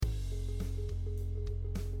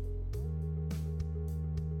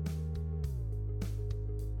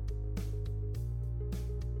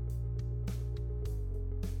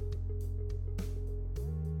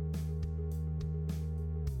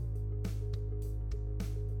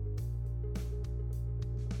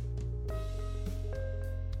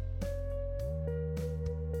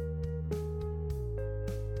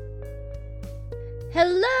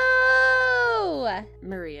Hello!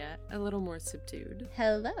 Maria, a little more subdued.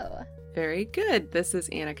 Hello. Very good. This is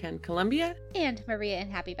Annika in Columbia. And Maria in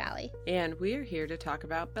Happy Valley. And we are here to talk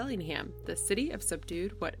about Bellingham, the city of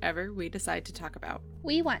subdued whatever we decide to talk about.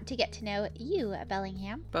 We want to get to know you,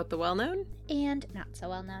 Bellingham. Both the well-known and not so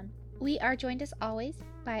well-known. We are joined as always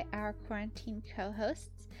by our quarantine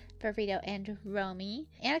co-hosts, Burrito and Romy.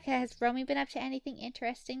 Annika, has Romy been up to anything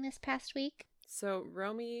interesting this past week? So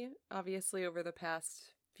Romy, obviously over the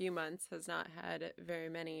past few months, has not had very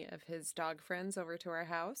many of his dog friends over to our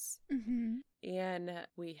house. Mm-hmm. And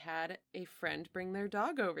we had a friend bring their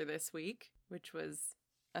dog over this week, which was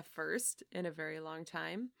a first in a very long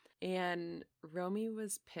time. And Romy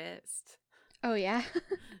was pissed. Oh, yeah?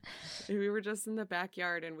 We were just in the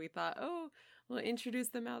backyard and we thought, oh, we'll introduce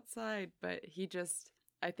them outside. But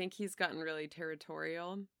I think he's gotten really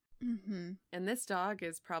territorial. Mm-hmm. And this dog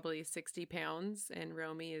is probably 60 pounds and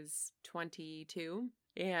Romy is 22.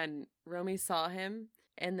 And Romy saw him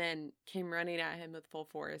and then came running at him with full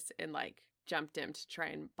force and jumped him to try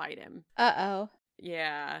and bite him. Uh-oh.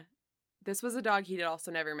 Yeah. This was a dog he'd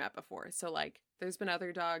also never met before. So there's been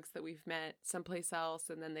other dogs that we've met someplace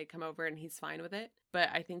else and then they come over and he's fine with it. But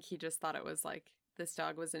I think he just thought it was this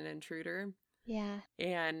dog was an intruder. Yeah.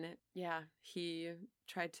 And yeah, he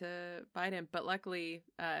tried to bite him. But luckily,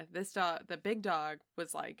 this dog, the big dog,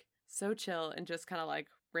 was so chill and just kind of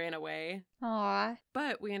ran away. Aw.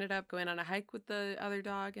 But we ended up going on a hike with the other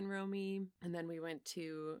dog and Romy. And then we went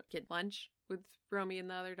to get lunch with Romy and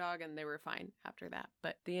the other dog and they were fine after that.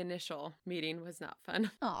 But the initial meeting was not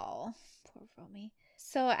fun. Oh, poor Romy.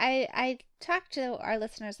 So I talked to our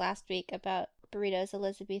listeners last week about Burrito's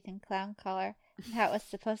Elizabethan clown collar. How it was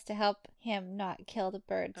supposed to help him not kill the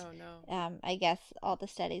birds. Oh, no. I guess all the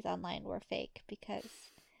studies online were fake because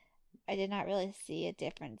I did not really see a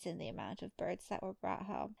difference in the amount of birds that were brought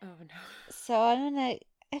home. Oh, no. So I'm gonna,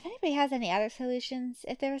 if anybody has any other solutions,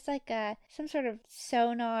 if there was some sort of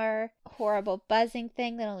sonar, horrible buzzing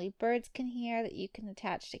thing that only birds can hear that you can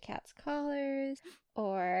attach to cats' collars,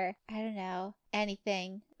 or I don't know,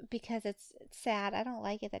 anything, because it's sad. I don't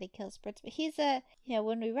like it that he kills birds, but he's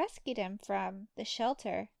when we rescued him from the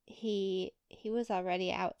shelter, he was already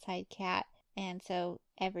an outside cat, and so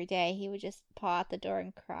every day he would just paw at the door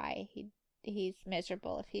and cry. He's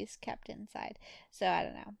miserable if he's kept inside. So I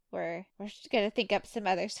don't know. We're just gonna think up some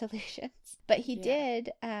other solutions. But he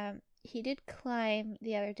did climb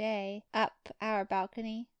the other day up our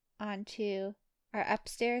balcony onto our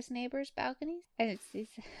upstairs neighbor's balconies, and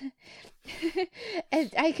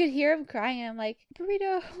and I could hear him crying, and I'm like,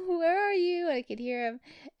 Burrito, where are you? And I could hear him,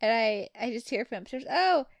 and I just hear from upstairs,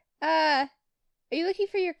 oh, are you looking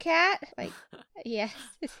for your cat? Yes,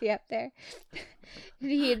 is he up there?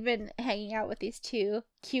 He had been hanging out with these two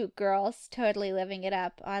cute girls, totally living it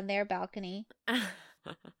up on their balcony.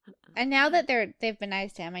 And now that they've been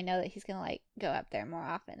nice to him, I know that he's gonna go up there more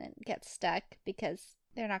often and get stuck because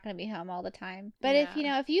they're not going to be home all the time. But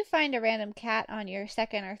if you find a random cat on your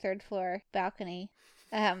second or third floor balcony,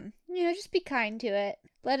 just be kind to it.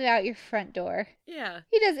 Let it out your front door. Yeah.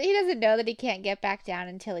 He doesn't know that he can't get back down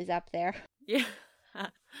until he's up there. Yeah.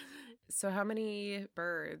 So how many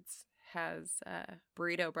birds has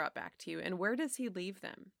Burrito brought back to you, and where does he leave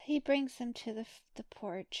them? He brings them to the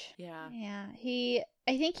porch. Yeah. Yeah.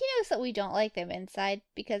 I think he knows that we don't like them inside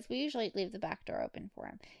because we usually leave the back door open for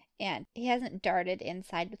him. And he hasn't darted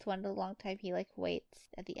inside with one in a long time. He waits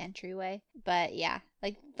at the entryway. But yeah,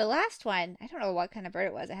 the last one, I don't know what kind of bird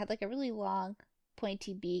it was. It had a really long,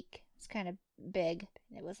 pointy beak. It's kind of big.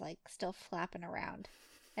 And it was still flapping around.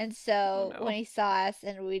 And so when he saw us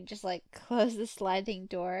and we just closed the sliding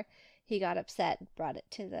door, he got upset and brought it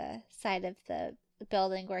to the side of the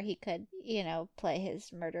building where he could, play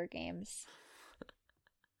his murder games.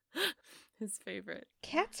 His favorite.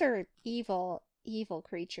 Cats are evil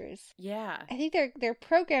creatures. Yeah. I think they're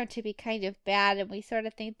programmed to be kind of bad, and we sort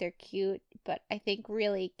of think they're cute, but I think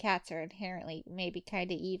really cats are inherently maybe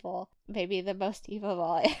kind of evil. Maybe the most evil of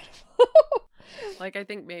all animals. I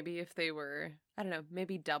think maybe if they were, I don't know,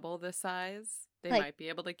 maybe double the size, they might be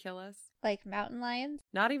able to kill us. Like mountain lions?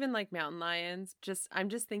 Not even mountain lions. I'm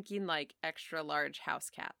just thinking extra large house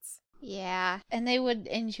cats. Yeah, and they would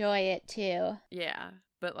enjoy it too. Yeah.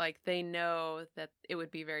 But they know that it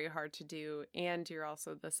would be very hard to do, and you're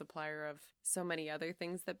also the supplier of so many other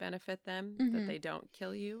things that benefit them that they don't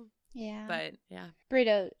kill you. Yeah. But yeah.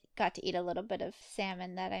 Burrito got to eat a little bit of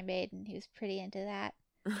salmon that I made, and he was pretty into that.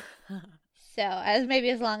 So as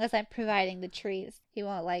long as I'm providing the treats, he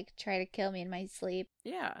won't try to kill me in my sleep.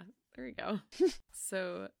 Yeah, There we go.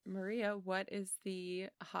 So, Maria, what is the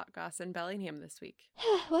hot goss in Bellingham this week?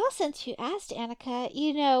 Well, since you asked,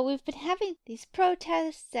 Annika, we've been having these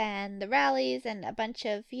protests and the rallies and a bunch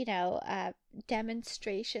of,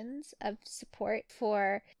 demonstrations of support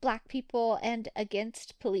for Black people and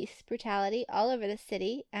against police brutality all over the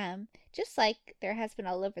city, just like there has been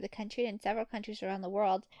all over the country and several countries around the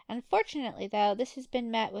world. Unfortunately, though, this has been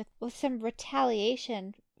met with some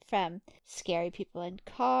retaliation from scary people in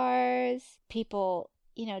cars, people,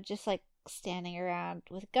 just like standing around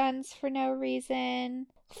with guns for no reason,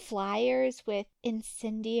 flyers with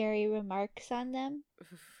incendiary remarks on them.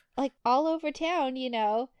 Like all over town,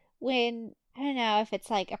 when, I don't know if it's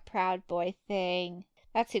like a Proud Boy thing.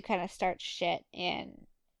 That's who kind of starts shit in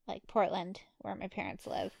like Portland, where my parents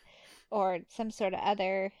live, or some sort of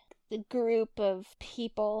other group of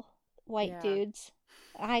people, white dudes.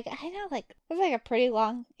 I know, like, there's like a pretty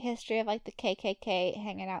long history of like the KKK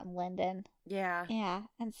hanging out in Linden. Yeah. Yeah,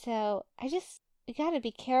 and so you gotta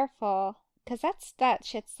be careful, because that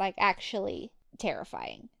shit's like actually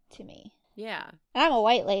terrifying to me. Yeah. And I'm a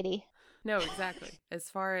white lady. No, exactly. As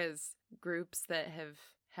far as groups that have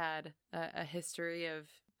had a history of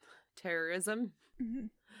terrorism,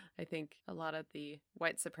 I think a lot of the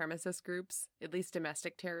white supremacist groups, at least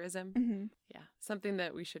domestic terrorism, something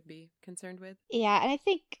that we should be concerned with. Yeah, and I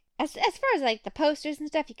think as far as like the posters and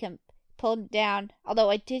stuff, you can pull them down.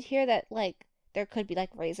 Although I did hear that like there could be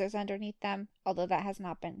like razors underneath them, although that has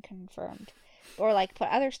not been confirmed. Or like put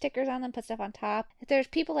other stickers on them, put stuff on top. If there's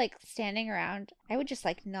people like standing around, I would just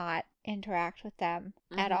like not interact with them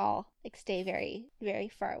at all. Like stay very, very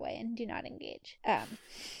far away and do not engage.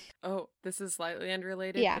 Oh, this is slightly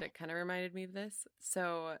unrelated, but it kind of reminded me of this.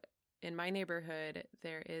 So in my neighborhood,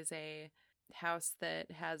 there is a house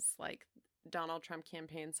that has like Donald Trump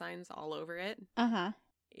campaign signs all over it.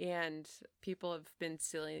 And people have been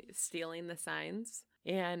stealing the signs.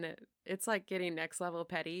 And it's like getting next level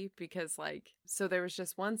petty because like, so there was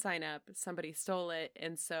just one sign up, somebody stole it.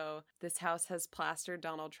 And so this house has plastered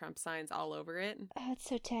Donald Trump signs all over it. Oh, it's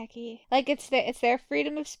so tacky. Like it's their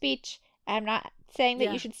freedom of speech. I'm not saying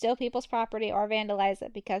that you should steal people's property or vandalize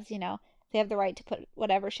it because, they have the right to put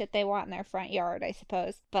whatever shit they want in their front yard, I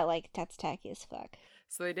suppose. But like, that's tacky as fuck.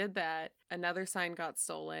 So they did that. Another sign got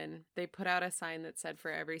stolen. They put out a sign that said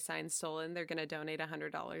for every sign stolen, they're going to donate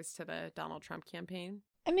 $100 to the Donald Trump campaign.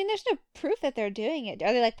 I mean, there's no proof that they're doing it.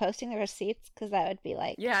 Are they like posting the receipts? Because that would be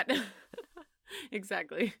like... Yeah,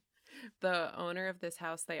 exactly. The owner of this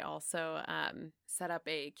house, they also set up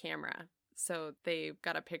a camera. So they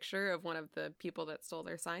got a picture of one of the people that stole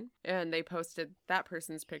their sign, and they posted that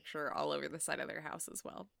person's picture all over the side of their house as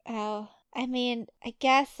well. Oh, I mean, I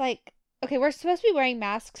guess like... Okay, we're supposed to be wearing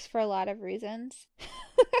masks for a lot of reasons.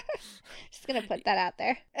 Just gonna put that out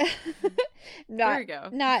there. There you go.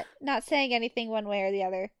 Not saying anything one way or the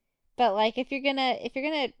other. But like if you're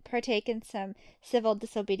gonna partake in some civil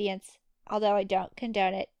disobedience, although I don't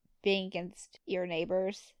condone it, being against your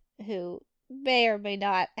neighbors who may or may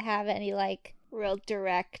not have any like real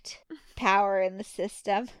direct power in the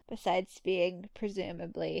system besides being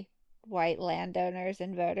presumably white landowners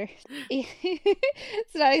and voters.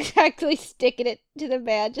 It's not exactly sticking it to the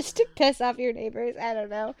man just to piss off your neighbors. I don't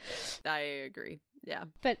know. I agree. Yeah.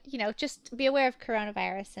 But, just be aware of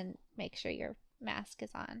coronavirus and make sure your mask is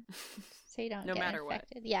on so you don't get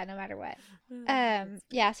infected. What. Yeah, no matter what.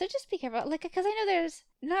 Yeah, so just be careful. Like, because I know there's,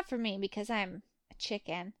 not for me because I'm a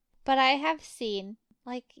chicken, but I have seen,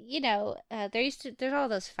 like, there's all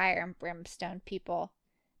those fire and brimstone people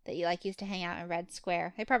that you like used to hang out in Red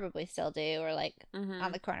Square. They probably still do, or like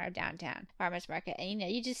on the corner of downtown farmers market. And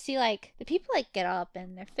you just see like the people like get all up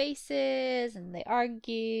in their faces and they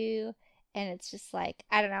argue, and it's just like,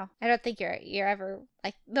 I don't know. I don't think you're ever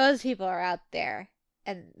like, those people are out there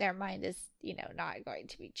and their mind is not going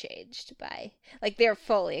to be changed by, like, they're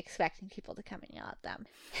fully expecting people to come and yell at them.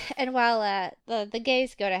 And while the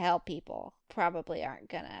gays go to hell people probably aren't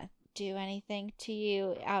gonna do anything to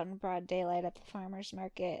you out in broad daylight at the farmer's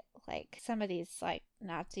market, like some of these like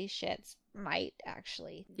Nazi shits might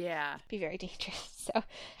actually be very dangerous. So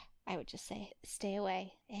I would just say stay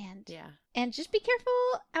away and just be careful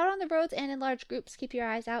out on the roads and in large groups. Keep your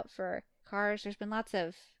eyes out for cars. There's been lots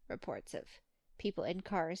of reports of people in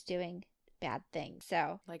cars doing bad things.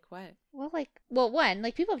 So like what? One,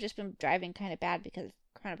 like people have just been driving kind of bad because of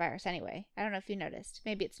coronavirus anyway. I don't know if you noticed.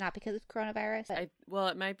 Maybe it's not because of coronavirus. Well,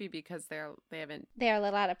 it might be because they are a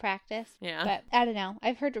little out of practice. Yeah. But I don't know.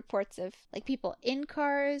 I've heard reports of like people in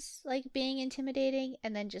cars like being intimidating,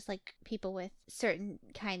 and then just like people with certain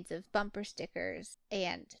kinds of bumper stickers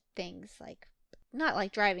and things, like not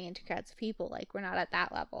like driving into crowds of people, like we're not at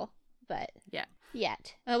that level. but Yeah.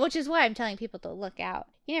 yet. Which is why I'm telling people to look out.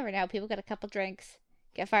 You never know. People get a couple drinks,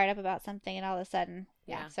 get fired up about something, and all of a sudden,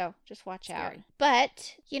 yeah. So just watch out.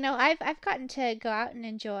 But I've gotten to go out and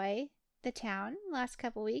enjoy the town the last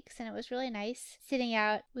couple weeks, and it was really nice sitting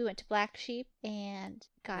out. We went to Black Sheep and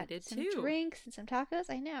got some drinks and some tacos.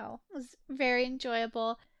 I know, it was very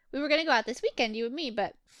enjoyable. We were gonna go out this weekend, you and me,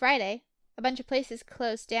 but Friday a bunch of places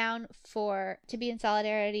closed down to be in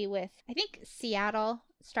solidarity with, I think Seattle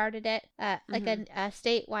started it, like a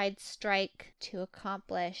statewide strike to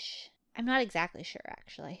accomplish. I'm not exactly sure,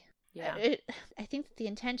 actually. Yeah. I think that the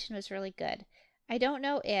intention was really good. I don't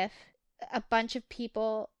know if a bunch of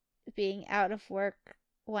people being out of work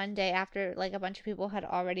one day after like a bunch of people had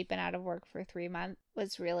already been out of work for 3 months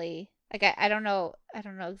was really like, I don't know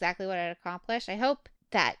exactly what it accomplished. I hope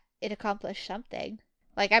that it accomplished something.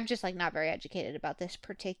 Like, I'm just like not very educated about this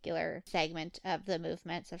particular segment of the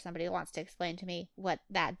movement, so if somebody wants to explain to me what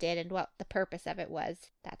that did and what the purpose of it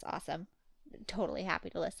was, that's awesome. Totally happy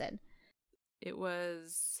to listen. It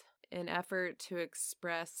was an effort to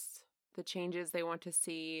express the changes they want to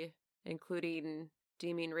see, including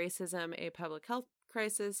deeming racism a public health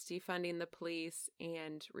crisis, defunding the police,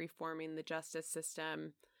 and reforming the justice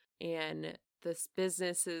system. And this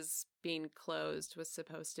businesses being closed was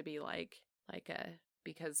supposed to be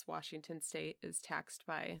because Washington State is taxed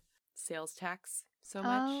by sales tax so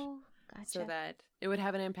much. Oh, gotcha. So that it would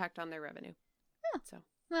have an impact on their revenue. Oh, so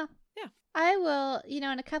well, yeah. I will, in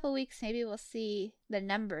a couple weeks, maybe we'll see the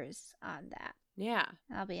numbers on that. Yeah.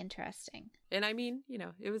 That'll be interesting. And I mean,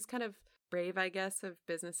 it was kind of brave, I guess, of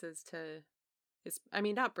businesses to,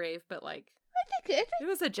 not brave, but like, I think it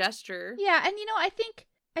was a gesture. Yeah. And, I think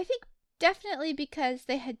definitely because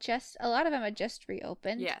a lot of them had just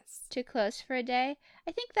reopened. Yes. To close for a day.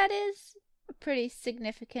 I think that is a pretty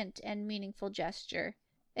significant and meaningful gesture.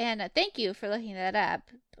 And thank you for looking that up.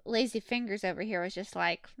 Lazy Fingers over here was just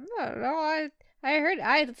like, oh,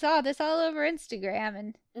 I saw this all over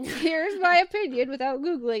Instagram, and here's my opinion without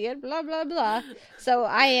Googling it, blah, blah, blah. So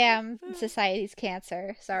I am society's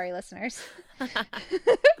cancer. Sorry, listeners.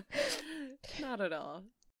 Not at all.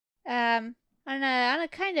 On a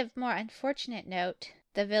kind of more unfortunate note,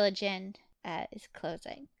 the Village Inn is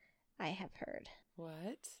closing, I have heard.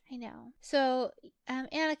 What? I know. So,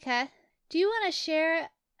 Annika, do you want to share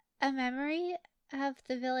a memory of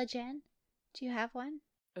the Village Inn? Do you have one?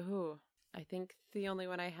 Ooh, I think the only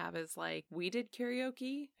one I have is like, we did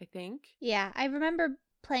karaoke, I think. Yeah, I remember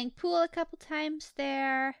playing pool a couple times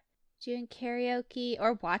there, doing karaoke,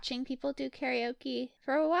 or watching people do karaoke.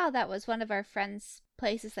 For a while, that was one of our friends'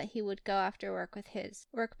 places that he would go after work with his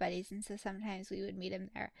work buddies, and so sometimes we would meet him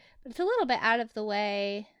there. But it's a little bit out of the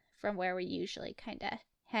way from where we usually kind of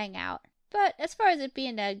hang out. But as far as it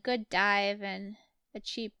being a good dive and a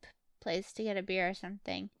cheap place to get a beer or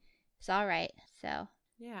something, it's all right. So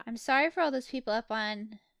yeah, I'm sorry for all those people up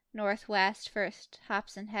on Northwest. First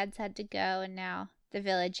Hops and Heads had to go, and now the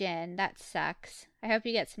Village Inn. That sucks. I hope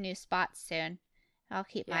you get some new spots soon. I'll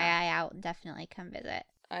keep my eye out and definitely come visit.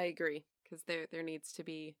 I agree, because there needs to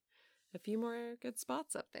be a few more good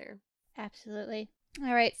spots up there. Absolutely.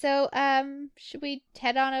 All right, so should we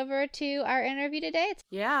head on over to our interview today?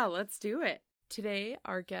 Yeah, let's do it. Today,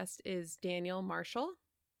 our guest is Daniel Marshall.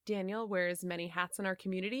 Daniel wears many hats in our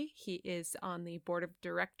community. He is on the board of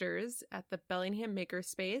directors at the Bellingham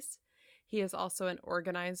Makerspace. He is also an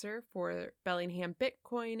organizer for Bellingham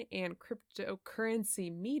Bitcoin and cryptocurrency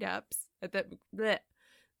meetups at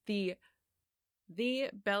the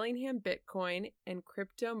Bellingham Bitcoin and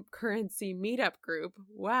cryptocurrency meetup group.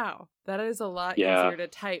 Wow, that is a lot easier to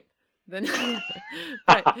type than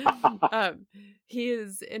but he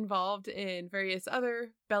is involved in various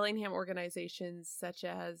other Bellingham organizations such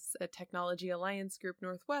as a Technology Alliance Group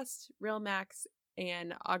Northwest, RealMax,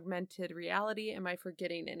 and Augmented Reality. Am I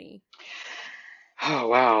forgetting any? Oh,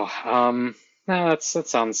 wow. No, that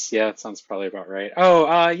sounds probably about right.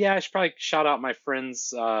 Oh, yeah, I should probably shout out my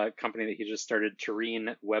friend's company that he just started,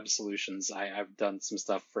 Terrene Web Solutions. I've done some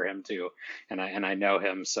stuff for him too, and I know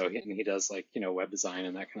him, so he does like web design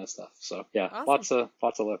and that kind of stuff. So yeah, awesome.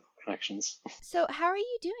 lots of local connections. So how are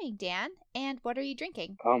you doing, Dan? And what are you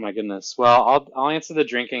drinking? Oh my goodness. Well, I'll answer the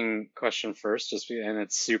drinking question first, and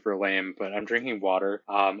it's super lame, but I'm drinking water.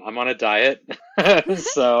 I'm on a diet,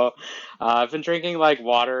 so I've been drinking like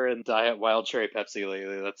water and diet wild cherry Pepsi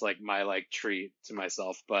lately. That's like my treat to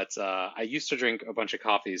myself. But I used to drink a bunch of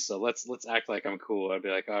coffees, so let's act like I'm cool. I'd be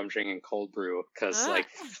like, oh, I'm drinking cold brew, because like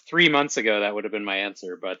 3 months ago that would have been my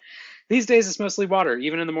answer. But these days it's mostly water,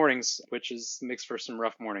 even in the mornings, which makes for some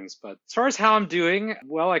rough mornings. But as far as how I'm doing,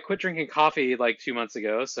 well, I quit drinking coffee like 2 months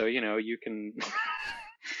ago, so you can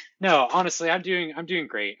No, honestly, I'm doing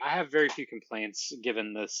great. I have very few complaints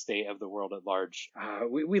given the state of the world at large.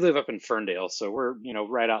 We live up in Ferndale, so we're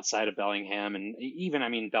right outside of Bellingham, and even I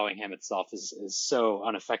mean Bellingham itself is so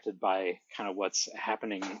unaffected by kind of what's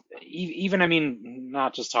happening. Even I mean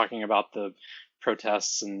not just talking about the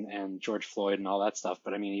protests and George Floyd and all that stuff,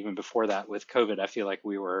 but I mean even before that with COVID, I feel like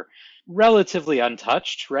we were relatively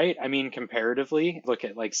untouched, right? I mean, comparatively, look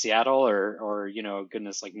at like Seattle or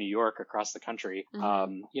goodness, like New York across the country.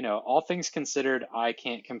 Hmm. All things considered, I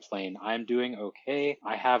can't complain. I'm doing okay.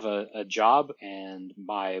 I have a job, and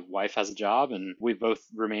my wife has a job, and we both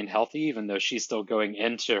remain healthy, even though she's still going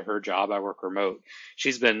into her job. I work remote.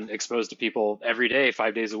 She's been exposed to people every day,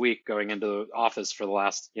 5 days a week, going into the office for the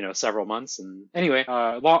last several months. And anyway,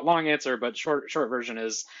 long answer, but short version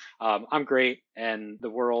is I'm great, and the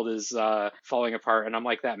world is falling apart. And I'm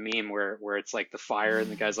like that meme where it's like the fire,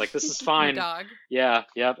 and the guy's like, "This is The fine." dog. Yeah,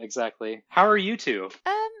 yep, exactly. How are you two?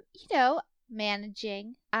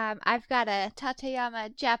 Managing. I've got a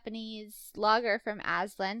Tateyama Japanese lager from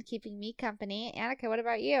Aslan keeping me company. Annika, what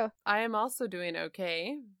about you? I am also doing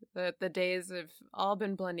okay. The days have all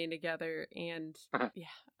been blending together, and yeah,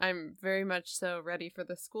 I'm very much so ready for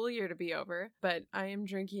the school year to be over. But I am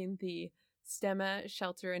drinking the Stemma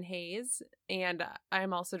Shelter and Haze, and I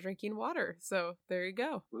am also drinking water. So there you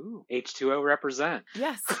go. Ooh, H2O represent.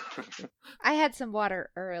 Yes. I had some water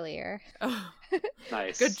earlier. Oh,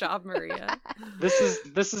 Nice. good job, Maria. This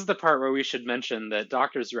is the part where we should mention that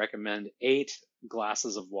doctors recommend 8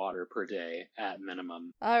 glasses of water per day at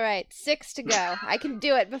minimum. All right, 6 to go. I can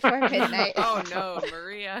do it before midnight. Oh no,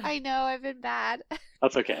 Maria. I know, I've been bad.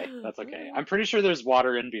 That's okay. That's okay. I'm pretty sure there's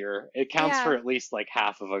water in beer. It counts Yeah. for at least like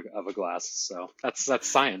half of a glass. So that's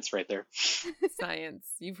science right there. Science.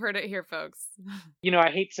 You've heard it here, folks. I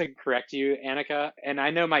hate to correct you, Annika, and I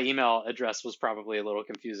know my email address was probably a little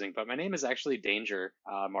confusing, but my name is actually Danger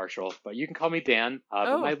Marshall. But you can call me Dan. But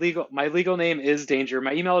Oh. my legal name is Danger.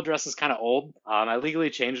 My email address is kind of old. I legally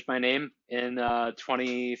changed my name in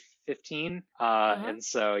 2015, and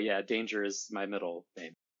so yeah, Danger is my middle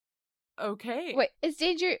name. Okay. Wait, is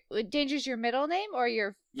Danger's your middle name or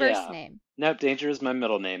your first Yeah. name? Nope, Danger is my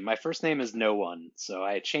middle name. My first name is No One, so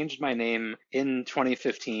I changed my name in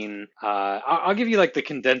 2015. I'll give you like the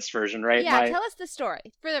condensed version, right? Yeah, tell us the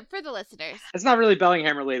story for the listeners. It's not really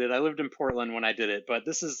Bellingham related. I lived in Portland when I did it, but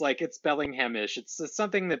this is like it's Bellingham-ish. It's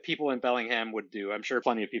something that people in Bellingham would do. I'm sure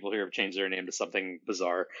plenty of people here have changed their name to something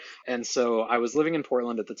bizarre. And so I was living in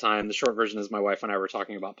Portland at the time. The short version is my wife and I were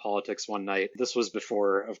talking about politics one night. This was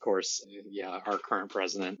before, of course, our current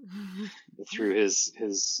president threw his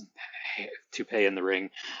toupee in the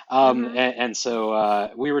ring. And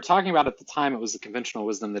so we were talking about at the time, it was the conventional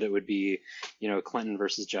wisdom that it would be, Clinton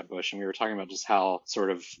versus Jeb Bush. And we were talking about just how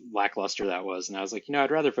sort of lackluster that was. And I was like,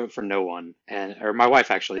 I'd rather vote for no one. Or my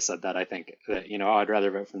wife actually said that, I think, that, I'd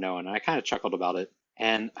rather vote for no one. And I kind of chuckled about it.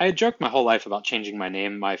 And I had joked my whole life about changing my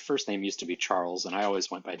name. My first name used to be Charles, and I always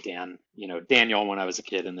went by Dan, Daniel when I was a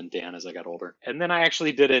kid, and then Dan as I got older. And then I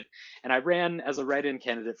actually did it, and I ran as a write-in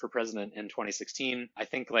candidate for president in 2016. I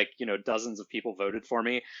think dozens of people voted for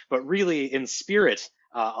me, but really in spirit,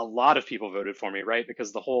 a lot of people voted for me, right?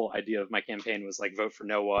 Because the whole idea of my campaign was like vote for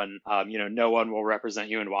no one. No one will represent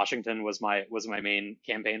you in Washington was my main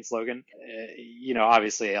campaign slogan.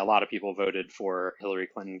 Obviously a lot of people voted for Hillary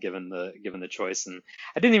Clinton given the choice, and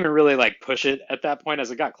I didn't even really like push it at that point.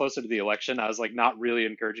 As it got closer to the election, I was like not really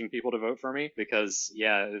encouraging people to vote for me because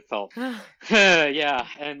it felt yeah,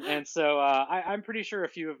 and so I'm pretty sure a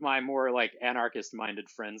few of my more like anarchist minded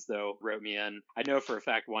friends though wrote me in. I know for a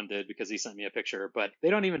fact one did because he sent me a picture, but they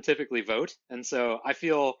don't even typically vote. And so I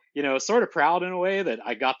feel, sort of proud in a way that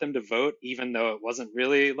I got them to vote, even though it wasn't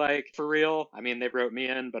really like for real. I mean, they wrote me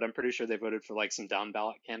in, but I'm pretty sure they voted for like some down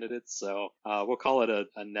ballot candidates. So we'll call it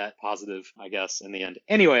a net positive, I guess, in the end.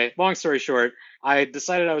 Anyway, long story short, I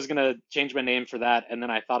decided I was going to change my name for that. And then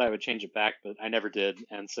I thought I would change it back, but I never did.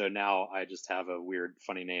 And so now I just have a weird,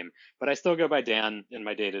 funny name, but I still go by Dan in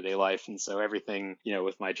my day-to-day life. And so everything,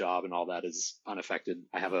 with my job and all that is unaffected.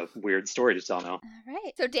 I have a weird story to tell now. All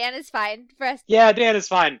right. So Dan is fine for us. Yeah, Dan is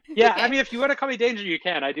fine. Yeah, Okay. I mean, if you want to call me Danger, you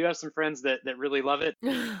can. I do have some friends that really love it.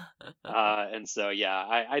 And so, yeah,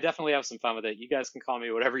 I definitely have some fun with it. You guys can call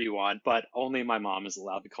me whatever you want, but only my mom is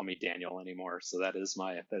allowed to call me Daniel anymore. So that is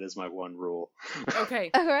my one rule.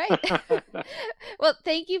 Okay. All right. Well,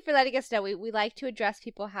 thank you for letting us know. We like to address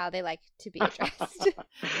people how they like to be addressed.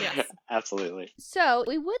 Yes. Absolutely. So,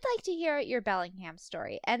 we would like to hear your Bellingham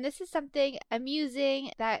story, and this is something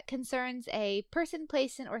amusing that concerns a person,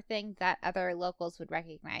 place, or thing that other locals would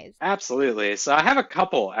recognize. Absolutely. So I have a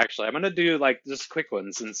couple actually. I'm going to do like just quick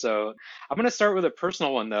ones. And so I'm going to start with a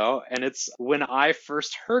personal one though. And it's when I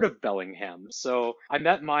first heard of Bellingham. So I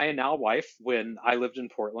met my now wife when I lived in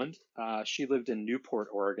Portland. She lived in Newport,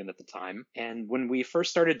 Oregon at the time. And when we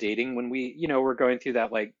first started dating, when we, were going through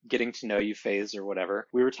that like getting to know you phase or whatever,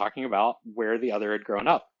 we were talking about where the other had grown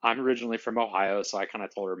up. I'm originally from Ohio, so I kind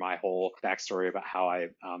of told her my whole backstory about how I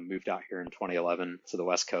moved out here in 2011 to the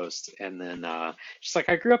West Coast. And then she's like,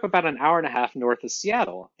 I grew up about an hour and a half north of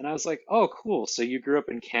Seattle. And I was like, oh, cool. So you grew up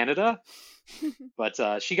in Canada?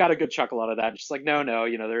 But she got a good chuckle out of that. And she's like, no, no,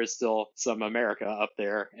 there is still some America up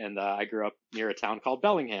there. And I grew up near a town called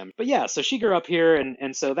Bellingham. But yeah, so she grew up here.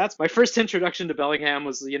 And so that's my first introduction to Bellingham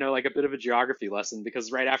was, like a bit of a geography lesson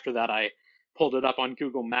because right after that, I pulled it up on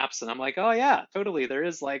Google Maps and I'm like, oh yeah, totally. There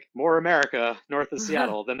is like more America north of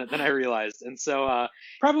Seattle than I realized. And so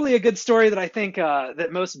probably a good story that I think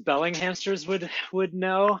that most Bellinghamsters would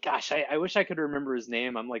know. Gosh, I wish I could remember his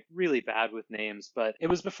name. I'm like really bad with names, but it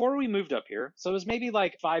was before we moved up here. So it was maybe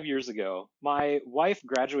like 5 years ago. My wife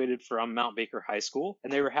graduated from Mount Baker High School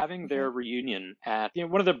and they were having their reunion at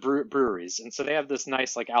one of the breweries. And so they have this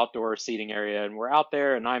nice like outdoor seating area and we're out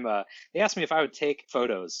there and they asked me if I would take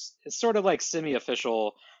photos. It's sort of like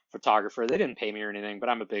semi-official photographer. They didn't pay me or anything, but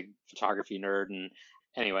I'm a big photography nerd. And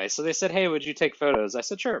anyway, so they said, hey, would you take photos? I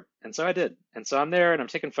said, sure. And so I did. And so I'm there and I'm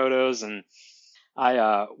taking photos and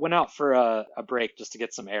I went out for a break just to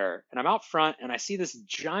get some air. And I'm out front and I see this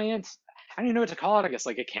giant, I don't even know what to call it, I guess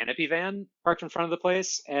like a canopy van parked in front of the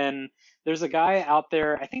place. And there's a guy out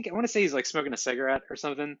there, I want to say he's like smoking a cigarette or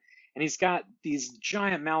something. And he's got these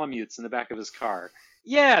giant Malamutes in the back of his car.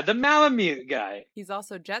 Yeah, the Malamute guy. He's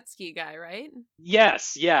also jet ski guy, right?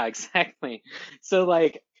 Yes, yeah, exactly. So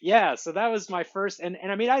like, yeah, so that was my first and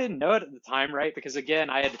I mean I didn't know it at the time, right? Because again,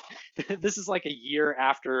 I had this is like a year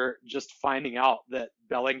after just finding out that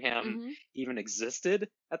Bellingham even existed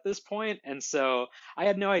at this point. And so I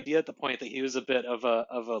had no idea at the point that he was a bit of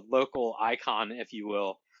a local icon, if you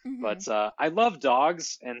will. But I love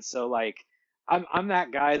dogs, and so like I'm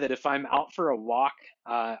that guy that if I'm out for a walk,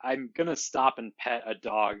 I'm gonna stop and pet a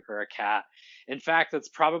dog or a cat. In fact, that's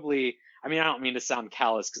probably, I mean, I don't mean to sound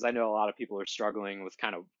callous because I know a lot of people are struggling with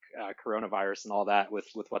kind of coronavirus and all that with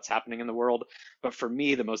what's happening in the world. But for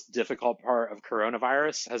me, the most difficult part of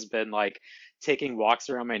coronavirus has been like taking walks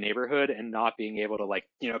around my neighborhood and not being able to like,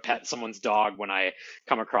 pet someone's dog when I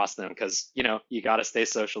come across them because, you got to stay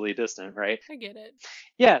socially distant, right? I get it.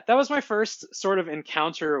 Yeah, that was my first sort of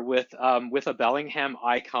encounter with a Bellingham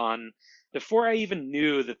icon before I even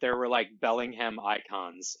knew that there were like Bellingham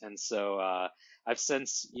icons. And so I've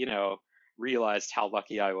since, realized how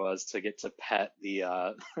lucky I was to get to pet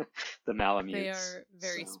the the Malamutes. They are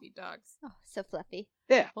very sweet dogs. Oh, so fluffy.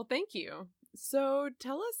 Yeah. Well, thank you. So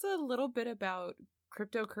tell us a little bit about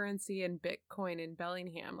cryptocurrency and Bitcoin in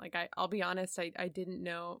Bellingham. Like, I'll be honest, I didn't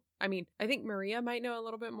know. I mean, I think Maria might know a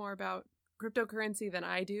little bit more about cryptocurrency than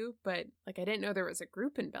I do, but like, I didn't know there was a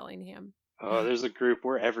group in Bellingham. Oh, there's a group.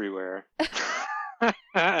 We're everywhere. All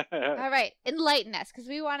right, enlighten us because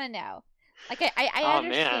we want to know. Like, I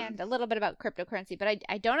understand a little bit about cryptocurrency, but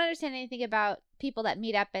I don't understand anything about people that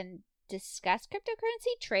meet up and discuss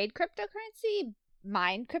cryptocurrency, trade cryptocurrency,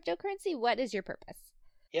 mine cryptocurrency. What is your purpose?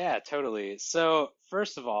 Yeah, totally. So,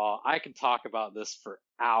 first of all, I could talk about this for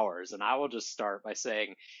hours, and I will just start by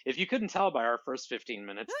saying, if you couldn't tell by our first 15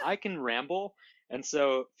 minutes, I can ramble. And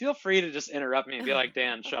so feel free to just interrupt me and be like,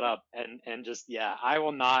 Dan, shut up. And just, yeah, I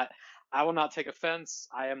will not take offense.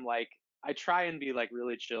 I try and be like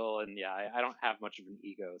really chill, and yeah, I don't have much of an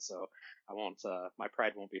ego, so I won't, my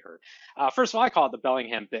pride won't be hurt. First of all, I call it the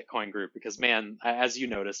Bellingham Bitcoin Group because, man, as you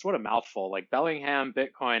noticed, what a mouthful. Like Bellingham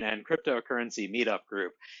Bitcoin and Cryptocurrency Meetup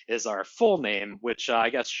Group is our full name, which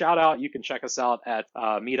I guess shout out, you can check us out at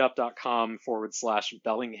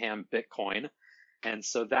meetup.com/Bellingham Bitcoin. And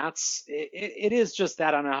so it is just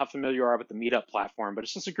that. I don't know how familiar you are with the Meetup platform, but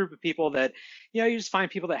it's just a group of people that, you just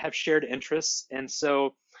find people that have shared interests. And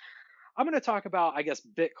so I'm going to talk about, I guess,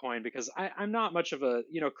 Bitcoin because I'm not much of a,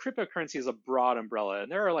 cryptocurrency is a broad umbrella,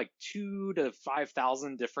 and there are like 2,000 to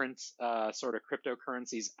 5,000 different sort of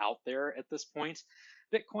cryptocurrencies out there at this point.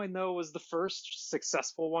 Bitcoin, though, was the first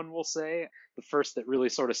successful one, we'll say, the first that really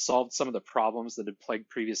sort of solved some of the problems that had plagued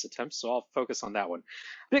previous attempts. So I'll focus on that one.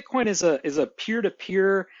 Bitcoin is a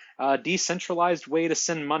peer-to-peer, decentralized way to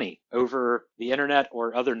send money over the internet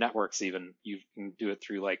or other networks. Even you can do it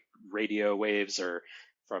through like radio waves or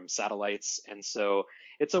from satellites. And so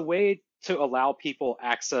it's a way to allow people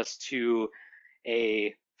access to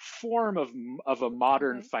a form of a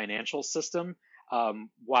modern Okay. financial system,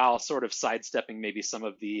 while sort of sidestepping maybe some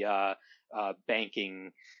of the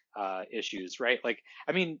banking issues, right? Like,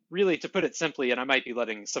 I mean, really, to put it simply, and I might be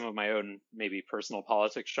letting some of my own maybe personal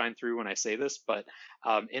politics shine through when I say this, but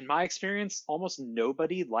in my experience, almost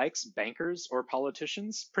nobody likes bankers or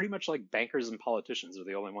politicians. Pretty much like bankers and politicians are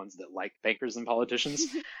the only ones that like bankers and politicians.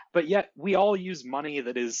 But yet we all use money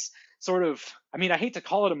that is sort of, I mean, I hate to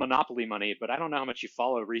call it a monopoly money, but I don't know how much you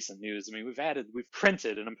follow recent news. I mean, we've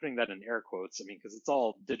printed, and I'm putting that in air quotes, I mean, because it's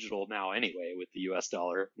all digital now anyway with the US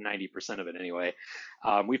dollar, 90% of it anyway.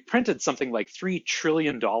 We've printed something like $3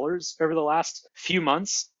 trillion over the last few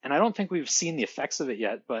months, and I don't think we've seen the effects of it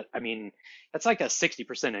yet, but I mean, that's like a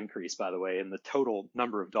 60% increase, by the way, in the total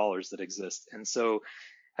number of dollars that exist. And so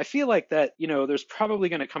I feel like that, there's probably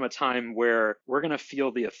going to come a time where we're going to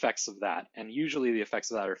feel the effects of that. And usually the effects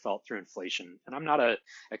of that are felt through inflation. And I'm not an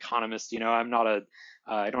economist, I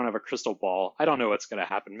don't have a crystal ball. I don't know what's going to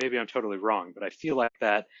happen. Maybe I'm totally wrong, but I feel like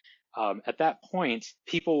that at that point,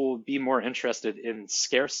 people will be more interested in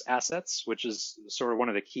scarce assets, which is sort of one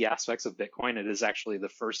of the key aspects of Bitcoin. It is actually the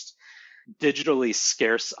first digitally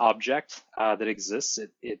scarce object that exists.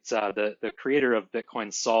 The creator of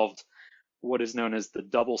Bitcoin solved what is known as the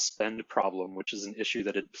double spend problem, which is an issue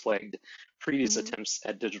that had plagued previous Mm-hmm. attempts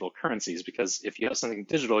at digital currencies. Because if you have something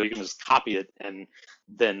digital, you can just copy it, and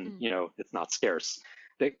then it's not scarce.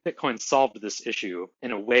 Bitcoin solved this issue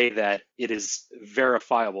in a way that it is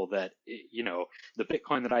verifiable that the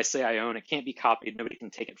Bitcoin that I say I own, it can't be copied, nobody can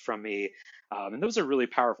take it from me, and those are really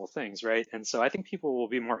powerful things, right? And so I think people will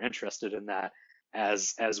be more interested in that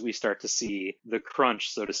as we start to see the crunch,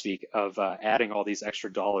 so to speak, of adding all these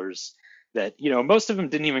extra dollars that most of them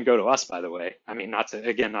didn't even go to us, by the way. I mean, not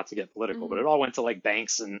to get political, but Mm-hmm. it all went to like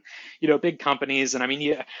banks and big companies. And I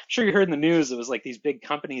mean, I'm sure you heard in the news it was like these big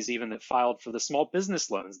companies even that filed for the small business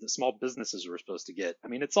loans that small businesses were supposed to get. I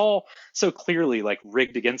mean, it's all so clearly like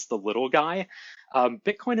rigged against the little guy.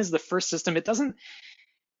 Bitcoin is the first system.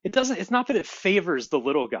 It's not that it favors the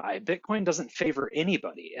little guy. Bitcoin doesn't favor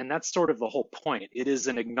anybody. And that's sort of the whole point. It is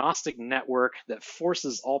an agnostic network that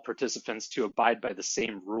forces all participants to abide by the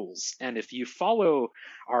same rules. And if you follow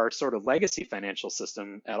our sort of legacy financial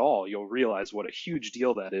system at all, you'll realize what a huge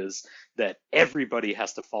deal that is, that everybody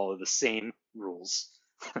has to follow the same rules.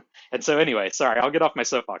 And so anyway, sorry, I'll get off my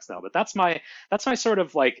soapbox now, but that's my sort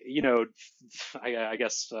of like, I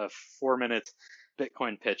guess 4 minute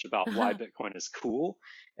Bitcoin pitch about why Bitcoin is cool.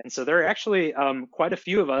 And so there are actually quite a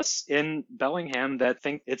few of us in Bellingham that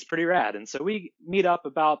think it's pretty rad. And so we meet up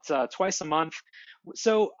about twice a month.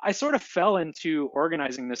 So I sort of fell into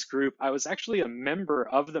organizing this group. I was actually a member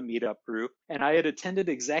of the meetup group, and I had attended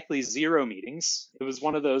exactly 0 meetings. It was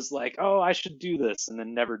one of those like, oh, I should do this, and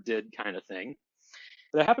then never did kind of thing.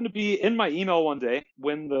 But I happened to be in my email one day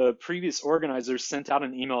when the previous organizers sent out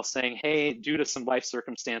an email saying, hey, due to some life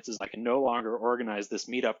circumstances, I can no longer organize this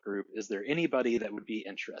meetup group. Is there anybody that would be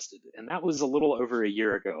interested? And that was a little over a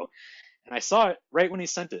year ago. And I saw it right when he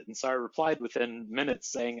sent it. And so I replied within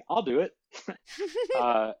minutes saying, I'll do it.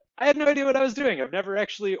 I had no idea what I was doing. I've never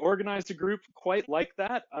actually organized a group quite like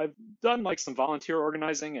that. I've done like some volunteer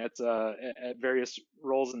organizing at various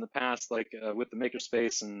roles in the past, like with the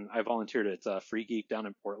Makerspace, and I volunteered at Free Geek down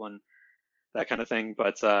in Portland, that kind of thing,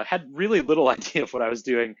 but had really little idea of what I was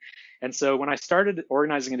doing. And so when I started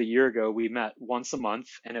organizing it a year ago, we met once a month,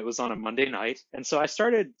 and it was on a Monday night. And so I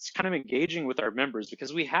started kind of engaging with our members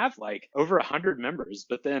because we have like over 100 members.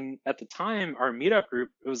 But then at the time, our meetup group,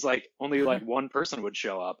 it was like only like one person would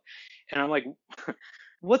show up. And I'm like,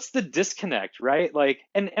 what's the disconnect, right? Like,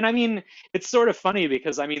 and I mean, it's sort of funny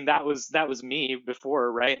because I mean that was me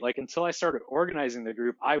before, right? Like until I started organizing the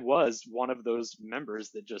group, I was one of those members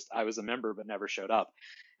that just I was a member but never showed up.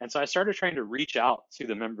 And so I started trying to reach out to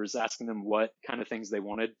the members, asking them what kind of things they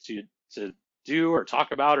wanted to do or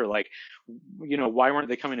talk about, or like, why weren't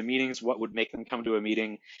they coming to meetings? What would make them come to a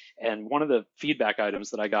meeting? And one of the feedback items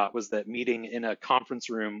that I got was that meeting in a conference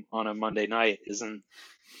room on a Monday night isn't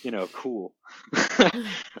cool. Oh,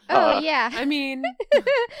 uh, yeah. I mean,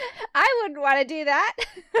 I wouldn't want to do that.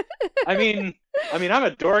 I mean, I'm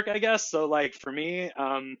a dork, I guess. So like for me,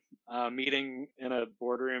 meeting in a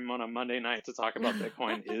boardroom on a Monday night to talk about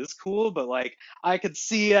Bitcoin is cool, but like I could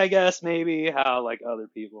see, I guess, maybe how like other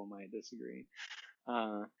people might disagree.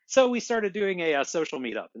 So we started doing a social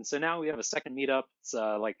meetup, and so now we have a second meetup. It's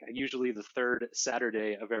like usually the third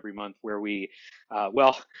Saturday of every month, where we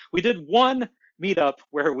did one meetup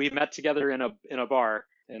where we met together in a bar,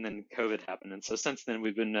 and then COVID happened, and so since then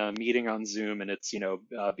we've been meeting on Zoom, and it's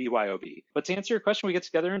BYOB. But to answer your question, we get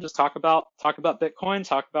together and just talk about Bitcoin,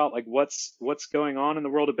 talk about like what's going on in the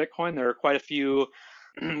world of Bitcoin. There are quite a few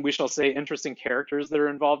we shall say, interesting characters that are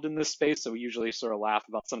involved in this space. So we usually sort of laugh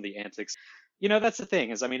about some of the antics. That's the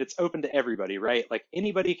thing is, I mean, it's open to everybody, right? Like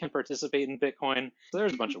anybody can participate in Bitcoin. So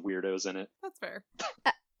there's a bunch of weirdos in it. That's fair.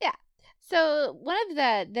 Yeah. So one of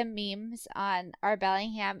the memes on our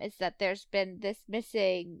Bellingham is that there's been this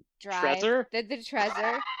missing drive, Trezor? the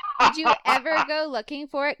Trezor. Did you ever go looking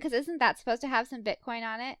for it? Because isn't that supposed to have some Bitcoin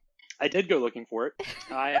on it? I did go looking for it.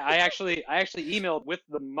 I actually emailed with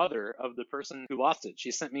the mother of the person who lost it. She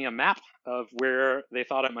sent me a map of where they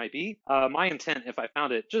thought it might be. My intent, if I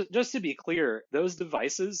found it, just to be clear, those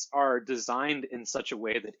devices are designed in such a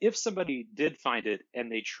way that if somebody did find it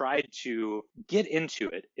and they tried to get into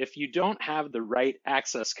it, if you don't have the right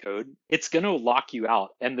access code, it's going to lock you out.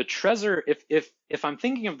 And the Trezor, if I'm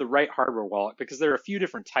thinking of the right hardware wallet, because there are a few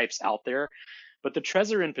different types out there. But the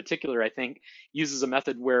Trezor in particular, I think, uses a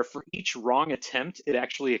method where for each wrong attempt, it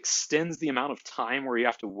actually extends the amount of time where you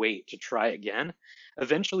have to wait to try again,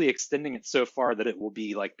 eventually extending it so far that it will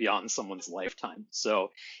be like beyond someone's lifetime. So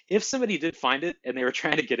if somebody did find it and they were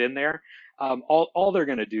trying to get in there, all they're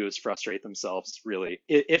going to do is frustrate themselves, really,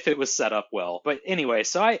 if it was set up well. But anyway,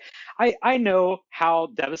 so I know how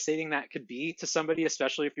devastating that could be to somebody,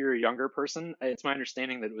 especially if you're a younger person. It's my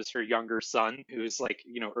understanding that it was her younger son who's like,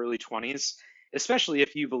 early 20s, especially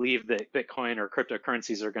if you believe that Bitcoin or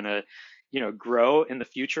cryptocurrencies are going to, grow in the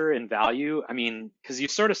future in value. I mean, because you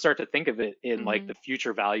sort of start to think of it in like the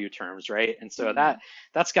future value terms, right? And so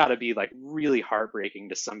that's got to be like really heartbreaking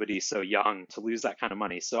to somebody so young to lose that kind of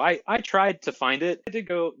money. So I tried to find it. I did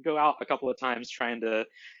go out a couple of times trying to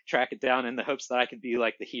track it down in the hopes that I could be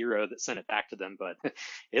like the hero that sent it back to them, but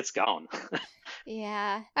it's gone.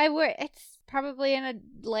 Yeah. It's probably in a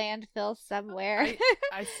landfill somewhere.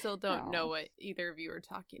 I still don't know Oh. what either of you are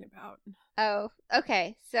talking about. Oh,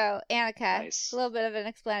 okay. So, Annika, Nice. a little bit of an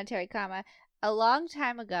explanatory comma. A long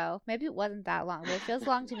time ago, maybe it wasn't that long, but it feels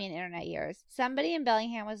long to me in internet years. Somebody in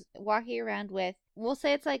Bellingham was walking around with, we'll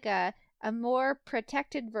say it's like a more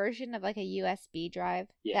protected version of like a USB drive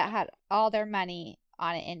Yeah. that had all their money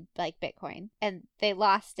on it in like Bitcoin. And they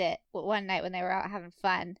lost it one night when they were out having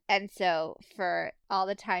fun. And so for all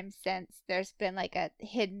the time since, there's been like a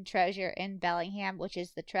hidden treasure in Bellingham, which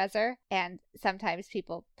is the Trezor. And sometimes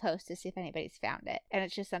people post to see if anybody's found it. And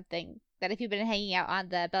it's just something that if you've been hanging out on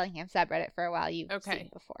the Bellingham subreddit for a while, you've seen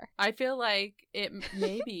before. I feel like it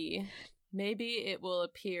maybe it will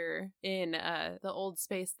appear in the old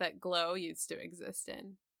space that Glow used to exist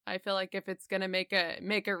in. I feel like if it's gonna make a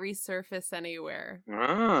resurface anywhere,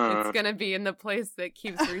 it's gonna be in the place that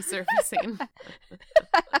keeps resurfacing.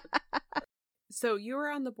 So you were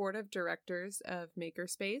on the board of directors of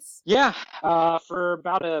Makerspace? Yeah, for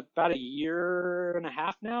about a year and a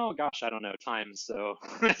half now. Gosh, I don't know time. So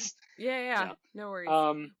Yeah. No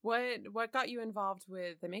worries. What got you involved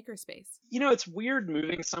with the Makerspace? It's weird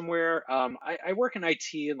moving somewhere. I work in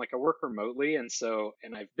IT and like I work remotely, and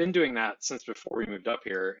I've been doing that since before we moved up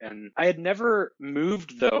here. And I had never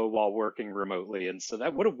moved though while working remotely, and so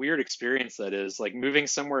what a weird experience that is, like moving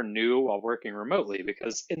somewhere new while working remotely.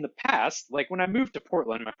 Because in the past, like when I moved to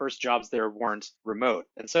Portland, my first jobs there weren't remote,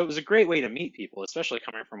 and so it was a great way to meet people, especially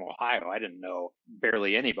coming from Ohio. I didn't know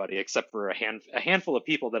barely anybody except for a handful of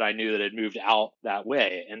people that I knew that had moved out that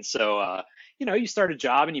way. And so you start a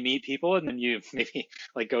job and you meet people, and then you maybe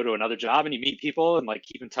like go to another job and you meet people and like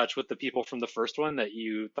keep in touch with the people from the first one that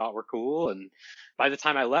you thought were cool. And by the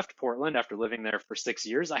time I left Portland after living there for 6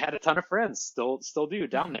 years, I had a ton of friends, still do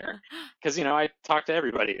down there, because I talked to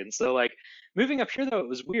everybody. And so like moving up here though, it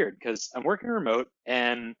was weird because I'm working remote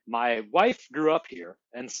and my wife grew up here.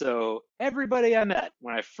 And so everybody I met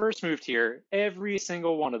when I first moved here, every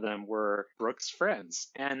single one of them were Brooke's friends.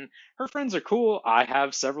 And her friends are cool. I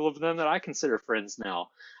have several of them that I consider friends now.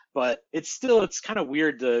 But it's kind of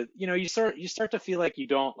weird to, you start to feel like you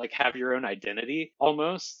don't like have your own identity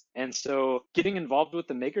almost. And so getting involved with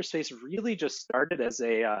the makerspace really just started as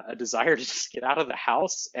a desire to just get out of the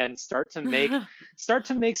house and start to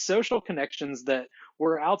make social connections that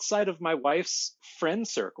were outside of my wife's friend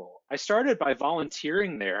circle. I started by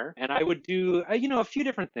volunteering there, and I would do a few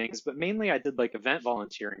different things, but mainly I did like event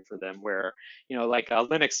volunteering for them, where like a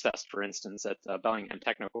Linux Fest, for instance, at Bellingham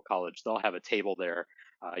Technical College, they'll have a table there.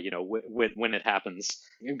 When it happens,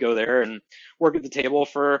 you go there and work at the table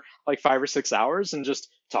for like 5 or 6 hours and just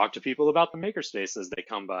talk to people about the makerspace as they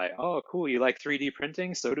come by. Oh, cool. You like 3D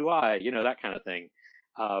printing? So do I, that kind of thing.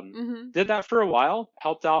 Did that for a while,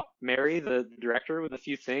 helped out Mary, the director, with a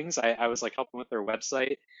few things. I was like helping with their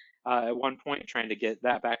website at one point, trying to get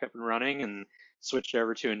that back up and running. And switched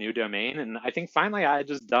over to a new domain. And I think finally I had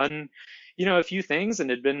just done, a few things and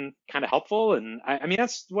had been kind of helpful. And I mean,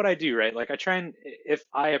 that's what I do, right? Like I try and if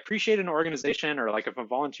I appreciate an organization or like if I'm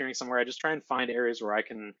volunteering somewhere, I just try and find areas where I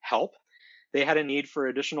can help. They had a need for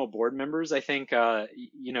additional board members. I think, I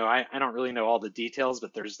don't really know all the details,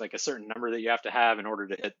 but there's like a certain number that you have to have in order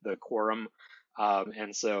to hit the quorum.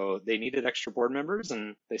 And so they needed extra board members,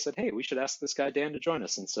 and they said, hey, we should ask this guy Dan to join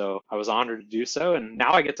us. And so I was honored to do so. And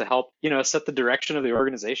now I get to help, set the direction of the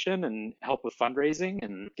organization and help with fundraising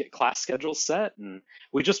and get class schedules set. And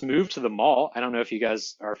we just moved to the mall. I don't know if you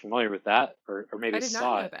guys are familiar with that or maybe I did not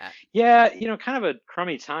saw know it. that. Yeah, kind of a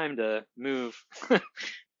crummy time to move.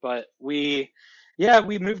 But we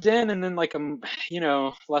moved in, and then like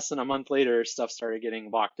less than a month later, stuff started getting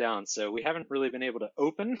locked down. So we haven't really been able to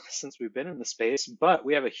open since we've been in the space. But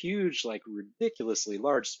we have a huge, like ridiculously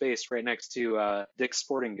large space right next to Dick's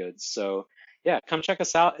Sporting Goods. So yeah, come check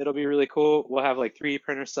us out. It'll be really cool. We'll have like 3D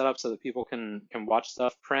printers set up so that people can watch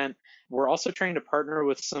stuff print. We're also trying to partner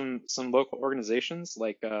with some local organizations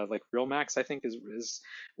like RealMax. I think is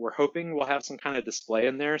we're hoping we'll have some kind of display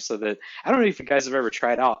in there so that I don't know if you guys have ever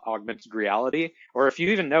tried out augmented reality or if you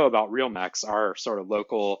even know about RealMax, our sort of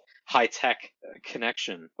local high tech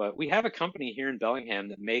connection. But we have a company here in Bellingham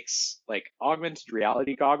that makes like augmented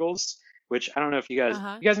reality goggles, which I don't know if you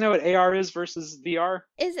guys know what AR is versus VR.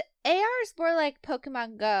 Is AR is more like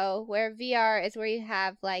Pokemon Go, where VR is where you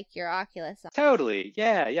have like your Oculus on. Totally.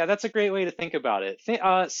 Yeah, that's a great way to think about it.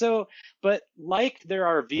 But like there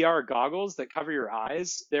are VR goggles that cover your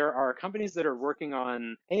eyes, there are companies that are working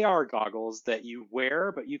on AR goggles that you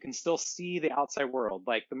wear, but you can still see the outside world.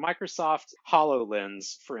 Like the Microsoft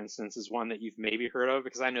HoloLens, for instance, is one that you've maybe heard of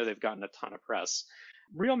because I know they've gotten a ton of press.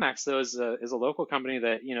 RealMax, though, is a local company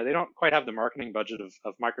that, they don't quite have the marketing budget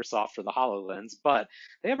of Microsoft for the HoloLens, but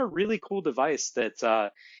they have a really cool device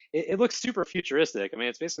that it looks super futuristic. I mean,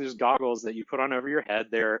 it's basically just goggles that you put on over your head.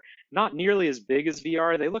 They're not nearly as big as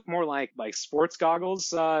VR. They look more like sports goggles,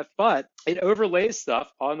 but it overlays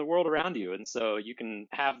stuff on the world around you. And so you can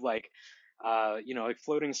have like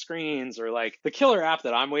floating screens or like the killer app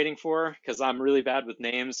that I'm waiting for because I'm really bad with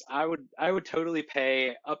names. I would totally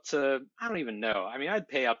pay up to, I don't even know. I mean, I'd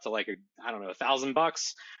pay up to like I don't know,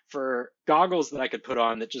 $1,000 for goggles that I could put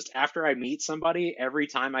on that just after I meet somebody, every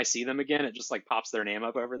time I see them again, it just like pops their name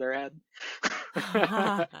up over their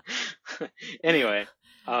head. Anyway,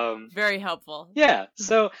 very helpful. yeah,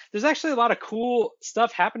 so there's actually a lot of cool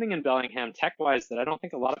stuff happening in Bellingham tech-wise that I don't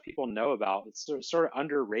think a lot of people know about. It's sort of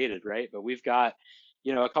underrated, right? But we've got,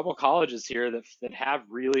 a couple colleges here that have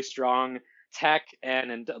really strong tech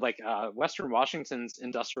and Western Washington's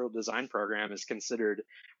industrial design program is considered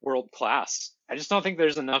world class. I just don't think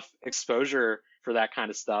there's enough exposure for that kind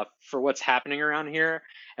of stuff for what's happening around here.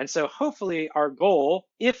 And so hopefully our goal,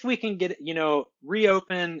 if we can get,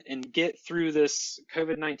 reopen and get through this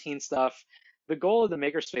COVID-19 stuff, the goal of the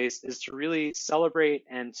Makerspace is to really celebrate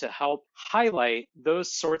and to help highlight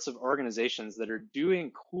those sorts of organizations that are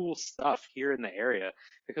doing cool stuff here in the area,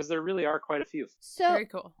 because there really are quite a few. So, very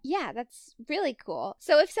cool. Yeah, that's really cool.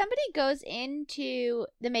 So if somebody goes into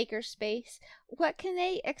the Makerspace, what can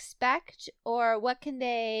they expect or what can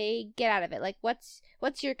they get out of it? Like what's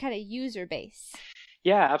your kind of user base?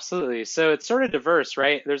 Yeah, absolutely. So it's sort of diverse,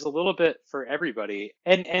 right? There's a little bit for everybody.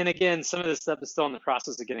 And again, some of this stuff is still in the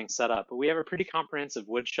process of getting set up, but we have a pretty comprehensive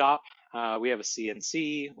wood shop. We have a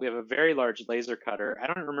CNC. We have a very large laser cutter. I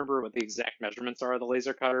don't remember what the exact measurements are of the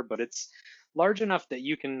laser cutter, but it's large enough that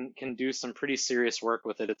you can do some pretty serious work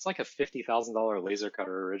with it. It's like a $50,000 laser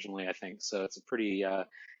cutter originally, I think. So it's a pretty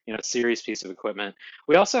serious piece of equipment.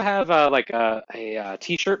 We also have a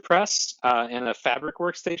t-shirt press and a fabric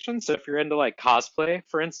workstation. So if you're into like cosplay,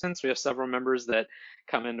 for instance, we have several members that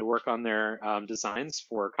come in to work on their designs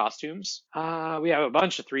for costumes. We have a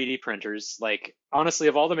bunch of 3D printers. Like honestly,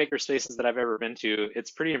 of all the maker spaces that I've ever been to,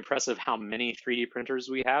 it's pretty impressive how many 3D printers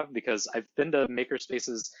we have, because I've been to maker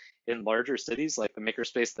spaces in larger cities, like the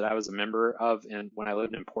makerspace that I was a member of when I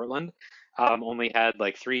lived in Portland. Only had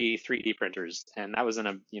like 3D printers, and that was in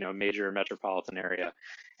a major metropolitan area.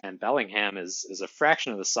 And Bellingham is a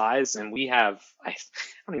fraction of the size, and we have I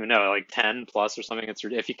don't even know, like 10 plus or something. It's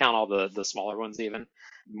if you count all the smaller ones, even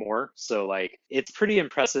more. So like it's pretty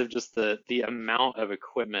impressive just the amount of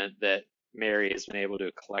equipment that Mary has been able to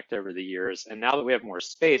collect over the years. And now that we have more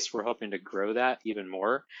space, we're hoping to grow that even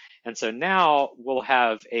more. And so now we'll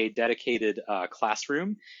have a dedicated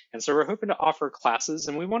classroom. And so we're hoping to offer classes,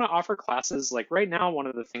 and we want to offer classes like right now. One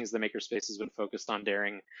of the things the Makerspace has been focused on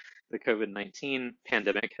during the COVID-19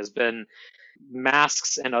 pandemic has been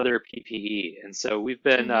masks and other PPE. And so we've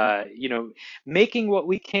been, Hmm. making what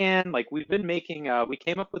we can. Like we've been making, we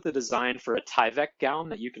came up with a design for a Tyvek gown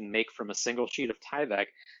that you can make from a single sheet of Tyvek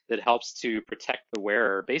that helps to protect the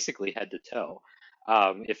wearer basically head to toe.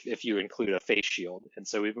 If you include a face shield. And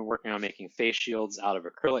so we've been working on making face shields out of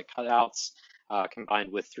acrylic cutouts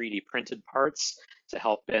combined with 3D printed parts to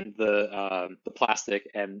help bend the plastic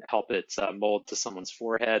and help it mold to someone's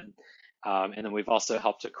forehead. And then we've also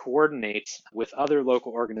helped to coordinate with other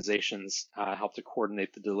local organizations, help to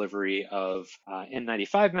coordinate the delivery of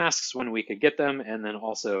N95 masks when we could get them, and then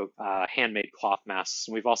also handmade cloth masks.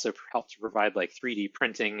 And we've also helped to provide like 3D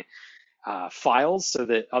printing files so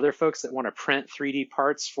that other folks that want to print 3D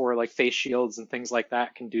parts for like face shields and things like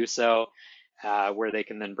that can do so, where they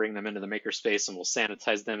can then bring them into the makerspace and we'll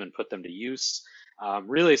sanitize them and put them to use.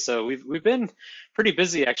 Really, so we've been pretty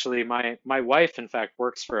busy actually. My wife, in fact,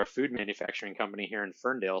 works for a food manufacturing company here in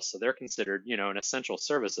Ferndale, so they're considered, an essential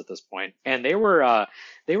service at this point. And they were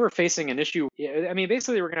facing an issue. I mean,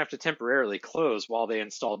 basically, they were gonna have to temporarily close while they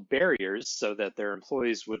installed barriers so that their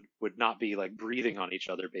employees would not be like breathing on each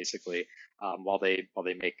other, basically, while they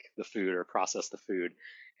make the food or process the food.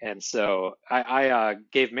 And so I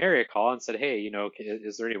gave Mary a call and said, hey,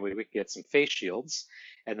 is there any way we could get some face shields?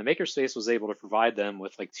 And the Makerspace was able to provide them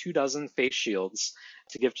with like 24 face shields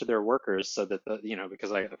to give to their workers so that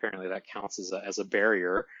because apparently that counts as a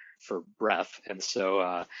barrier for breath. And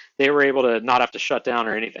so they were able to not have to shut down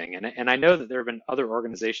or anything. And I know that there have been other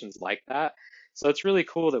organizations like that. So it's really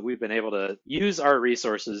cool that we've been able to use our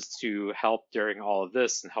resources to help during all of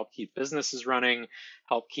this and help keep businesses running,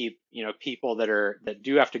 help keep, people that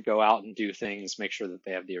do have to go out and do things, make sure that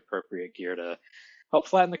they have the appropriate gear to help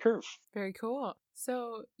flatten the curve. Very cool.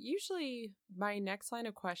 So, usually my next line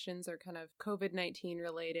of questions are kind of COVID-19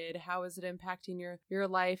 related. How is it impacting your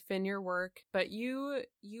life and your work? But you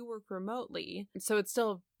work remotely, so it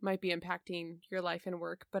still might be impacting your life and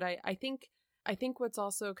work, but I think what's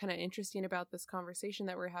also kind of interesting about this conversation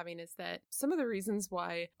that we're having is that some of the reasons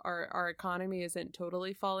why our economy isn't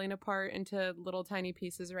totally falling apart into little tiny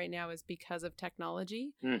pieces right now is because of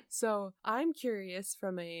technology. Mm. So I'm curious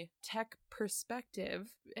from a tech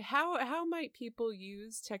perspective, how might people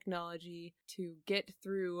use technology to get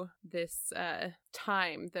through this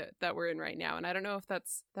time that we're in right now? And I don't know if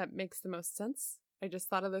that makes the most sense. I just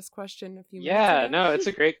thought of this question a few minutes Yeah, ago, no, it's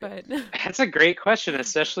a great but that's a great question,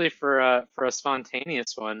 especially for a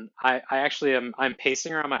spontaneous one. I actually I'm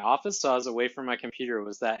pacing around my office, so I was away from my computer.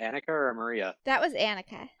 Was that Annika or Maria? That was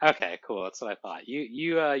Annika. Okay, cool. That's what I thought.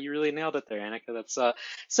 You really nailed it there, Annika. That's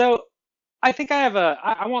so I think I have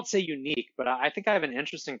I won't say unique, but I think I have an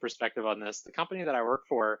interesting perspective on this. The company that I work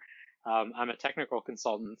for, I'm a technical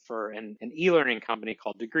consultant for an e-learning company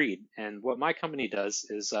called Degreed. And what my company does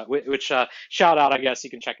is, which shout out, I guess you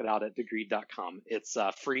can check it out at degreed.com. It's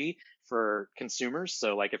free for consumers.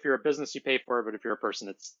 So like if you're a business, you pay for it, but if you're a person,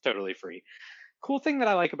 it's totally free. Cool thing that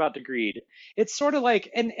I like about Degreed, it's sort of like,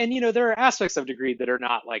 and there are aspects of Degreed that are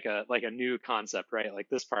not like a new concept, right? Like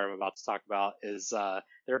this part I'm about to talk about is there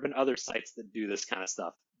have been other sites that do this kind of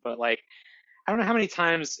stuff, but like I don't know how many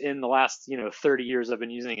times in the last 30 years I've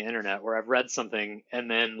been using the internet where I've read something and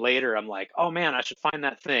then later I'm like, oh man, I should find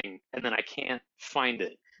that thing, and then I can't find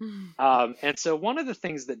it. And so one of the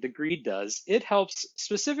things that Degree does, it helps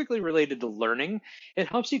specifically related to learning. It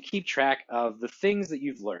helps you keep track of the things that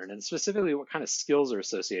you've learned and specifically what kind of skills are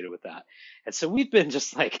associated with that. And so we've been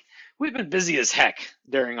busy as heck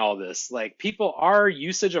during all this. Like our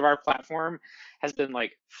usage of our platform has been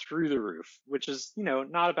like through the roof, which is,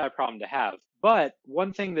 not a bad problem to have. But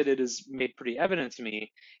one thing that it has made pretty evident to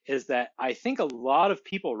me is that I think a lot of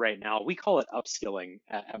people right now, we call it upskilling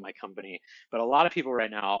at my company, but a lot of people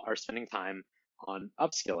right now are spending time on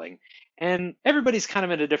upskilling. And everybody's kind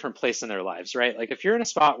of in a different place in their lives, right? Like if you're in a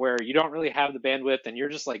spot where you don't really have the bandwidth and you're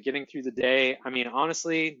just like getting through the day, I mean,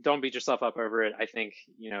 honestly, don't beat yourself up over it. I think,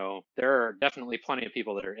 there are definitely plenty of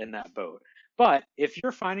people that are in that boat. But if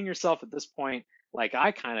you're finding yourself at this point, like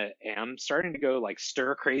I kind of am, starting to go like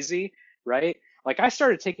stir crazy, right? Like I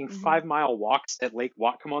started taking Mhm. 5 mile walks at Lake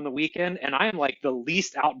Whatcom on the weekend, and I am like the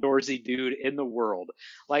least outdoorsy dude in the world.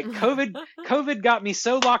 Like COVID got me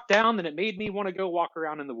so locked down that it made me want to go walk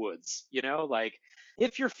around in the woods. Like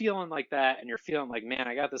if you're feeling like that and you're feeling like, man,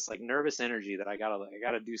 I got this like nervous energy that I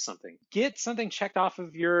gotta do something. Get something checked off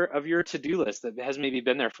of your to-do list that has maybe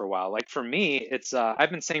been there for a while. Like for me, it's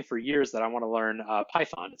I've been saying for years that I want to learn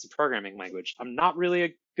Python. It's a programming language. I'm not really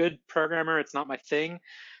a good programmer. It's not my thing,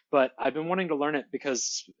 but I've been wanting to learn it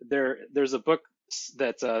because there's a book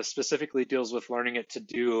that specifically deals with learning it to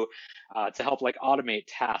do to help like automate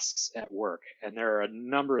tasks at work. And there are a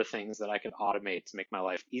number of things that I can automate to make my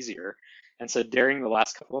life easier. And so during the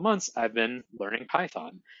last couple of months, I've been learning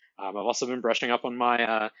Python. I've also been brushing up on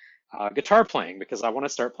my guitar playing because I want to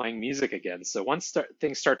start playing music again. So once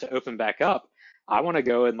things start to open back up, I want to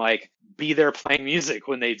go and like be there playing music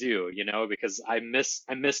when they do, because I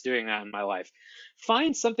miss doing that in my life.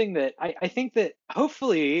 Find something that I think that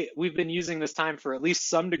hopefully we've been using this time for at least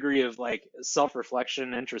some degree of like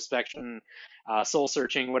self-reflection, introspection, soul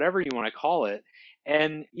searching, whatever you want to call it.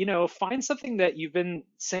 And find something that you've been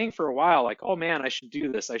saying for a while, like, oh man, I should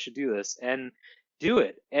do this, and do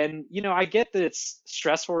it. And I get that it's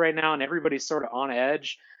stressful right now and everybody's sort of on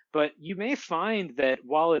edge, but you may find that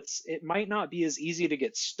while it might not be as easy to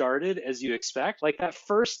get started as you expect, like that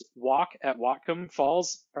first walk at Whatcom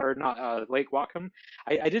Falls, or not, Lake Whatcom,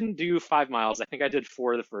 I didn't do 5 miles. I think I did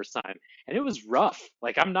 4 the first time, and it was rough.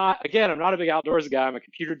 Like I'm not a big outdoors guy. I'm a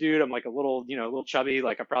computer dude. I'm like a little chubby.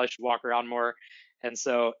 Like I probably should walk around more. And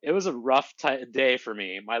so it was a rough day for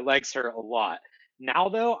me. My legs hurt a lot. Now,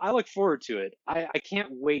 though, I look forward to it. I can't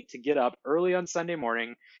wait to get up early on Sunday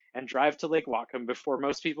morning and drive to Lake Whatcom before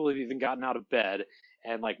most people have even gotten out of bed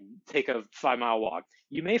and like take a 5 mile walk.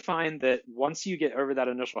 You may find that once you get over that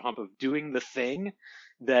initial hump of doing the thing,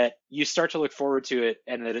 that you start to look forward to it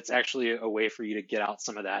and that it's actually a way for you to get out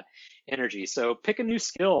some of that energy. So pick a new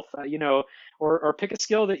skill, or pick a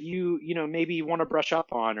skill that maybe want to brush up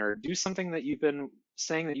on, or do something that you've been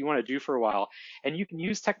saying that you want to do for a while. And you can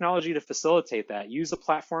use technology to facilitate that. Use a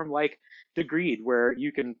platform like Degreed, where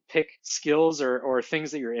you can pick skills or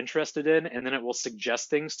things that you're interested in, and then it will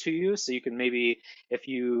suggest things to you. So you can maybe, if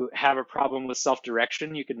you have a problem with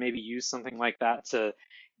self-direction, you could maybe use something like that to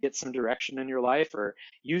get some direction in your life, or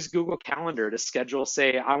use Google Calendar to schedule,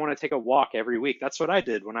 say, I want to take a walk every week. That's what I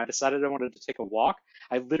did when I decided I wanted to take a walk.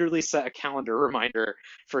 I literally set a calendar reminder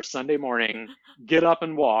for Sunday morning, get up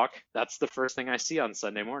and walk. That's the first thing I see on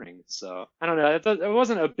Sunday morning. So I don't know. It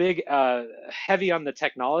wasn't a big, heavy on the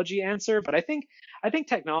technology answer, but I think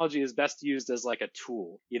technology is best used as like a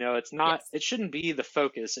tool. It's not, Yes. it shouldn't be the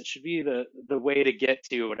focus. It should be the way to get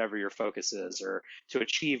to whatever your focus is, or to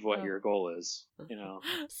achieve what Oh. your goal is.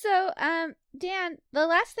 So, Dan, the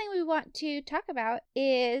last thing we want to talk about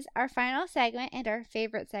is our final segment and our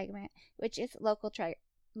favorite segment, which is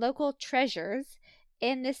local treasures.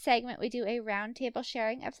 In this segment, we do a roundtable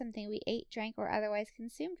sharing of something we ate, drank, or otherwise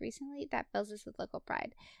consumed recently that fills us with local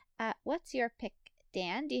pride. What's your pick,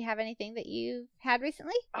 Dan? Do you have anything that you've had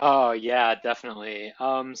recently? Oh yeah, definitely.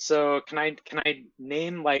 So can I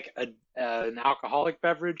name like an alcoholic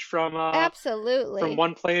beverage from Absolutely.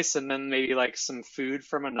 one place, and then maybe like some food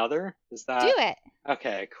from another? Is Do that it.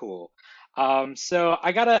 okay? Cool. So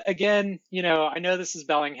I gotta again, I know this is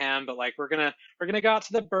Bellingham, but like we're gonna go out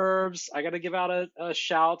to the burbs. I gotta give out a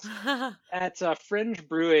shout at Fringe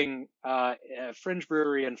Brewery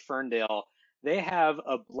in Ferndale. They have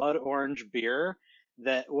a blood orange beer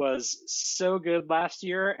that was so good last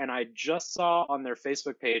year, and I just saw on their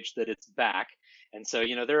Facebook page that it's back. And so,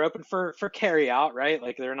 they're open for carry out, right?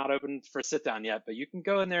 Like they're not open for sit down yet, but you can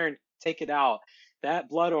go in there and take it out. That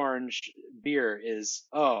blood orange beer is,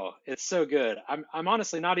 oh, it's so good. I'm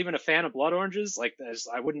honestly not even a fan of blood oranges. Like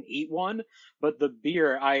I wouldn't eat one, but the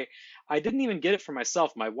beer, I didn't even get it for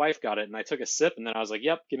myself. My wife got it, and I took a sip, and then I was like,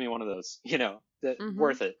 "Yep, give me one of those." That Mm-hmm.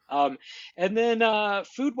 worth it. And then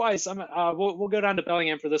food wise, we'll go down to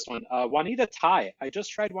Bellingham for this one. Juanita Thai. I just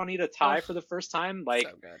tried Juanita Oh, Thai for the first time, like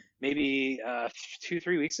so good. maybe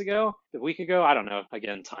 2-3 weeks ago, a week ago. I don't know.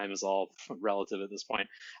 Again, time is all relative at this point.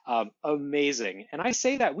 Amazing. And I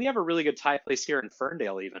say that we have a really good Thai place here in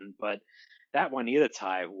Ferndale, even, but that Juanita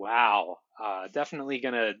Thai, wow. Definitely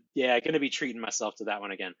gonna be treating myself to that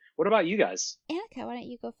one again. What about you guys? Annika, why don't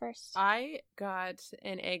you go first? I got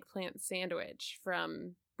an eggplant sandwich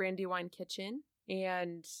from Brandywine Kitchen,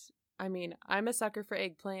 and I mean, I'm a sucker for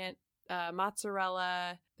eggplant,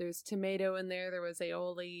 mozzarella. There's tomato in there. There was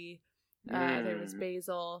aioli. There was Mm.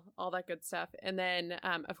 basil, all that good stuff. And then,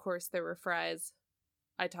 of course, there were fries.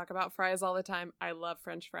 I talk about fries all the time. I love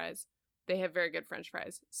French fries. They have very good French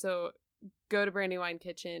fries. So go to Brandywine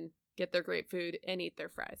Kitchen, get their great food, and eat their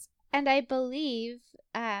fries. And I believe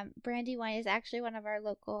Brandywine is actually one of our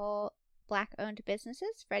local Black-owned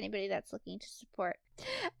businesses for anybody that's looking to support.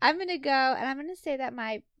 I'm going to go, and I'm going to say that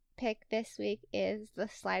my pick this week is the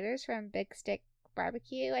sliders from Big Stick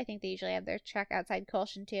Barbecue. I think they usually have their truck outside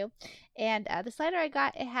Colshan too. And the slider I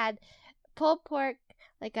got, it had pulled pork,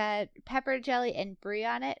 like a pepper jelly, and brie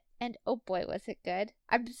on it. And oh boy, was it good.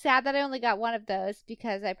 I'm sad that I only got one of those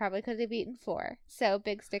because I probably could have eaten 4. So,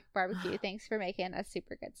 Big Stick Barbecue, thanks for making a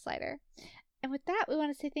super good slider. And with that, we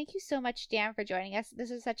want to say thank you so much, Dan, for joining us.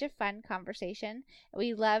 This was such a fun conversation.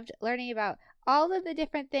 We loved learning about all of the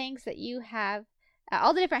different things that you have,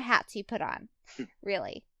 all the different hats you put on,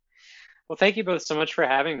 really. Well, thank you both so much for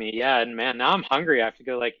having me. Yeah, and man, now I'm hungry. I have to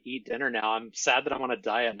go like eat dinner now. I'm sad that I'm on a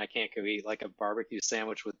diet and I can't go eat like a barbecue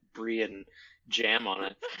sandwich with brie and jam on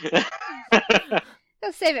it.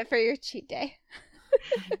 Go save it for your cheat day.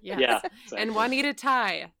 Yes. Yeah, exactly. And Juanita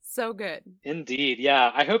Thai, so good. Indeed. Yeah,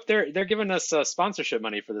 I hope they're giving us sponsorship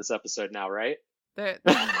money for this episode now, right?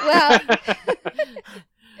 Well,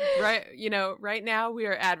 right, right now we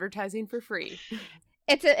are advertising for free.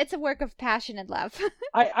 It's a work of passion and love.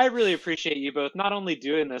 I really appreciate you both not only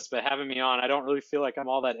doing this, but having me on. I don't really feel like I'm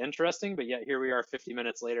all that interesting, but yet here we are 50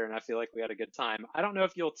 minutes later, and I feel like we had a good time. I don't know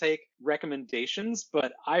if you'll take recommendations,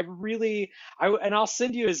 but and I'll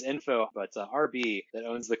send you his info, but RB that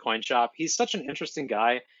owns the coin shop, he's such an interesting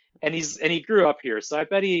guy. And he grew up here, so I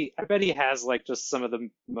bet he has like just some of the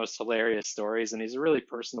most hilarious stories, and he's a really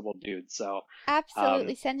personable dude. So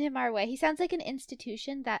absolutely send him our way. He sounds like an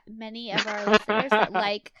institution that many of our listeners that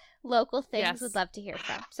like local things would love to hear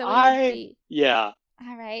from. So yeah.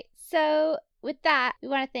 All right. So with that, we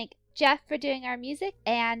want to thank Jeff for doing our music,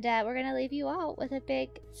 and we're gonna leave you all with a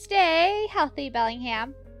big stay healthy,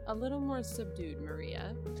 Bellingham. A little more subdued,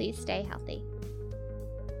 Maria. Please stay healthy.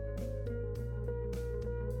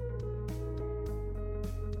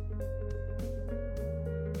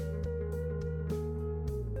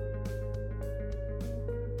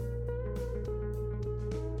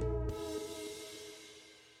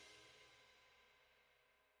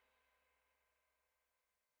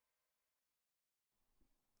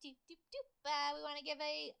 We want to give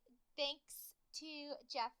a thanks to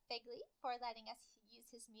Jeff Figley for letting us use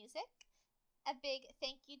his music. A big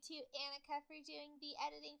thank you to Annika for doing the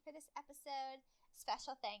editing for this episode.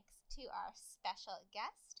 Special thanks to our special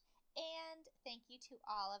guest. And thank you to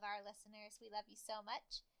all of our listeners. We love you so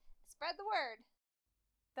much. Spread the word.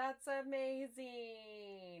 That's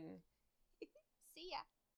amazing.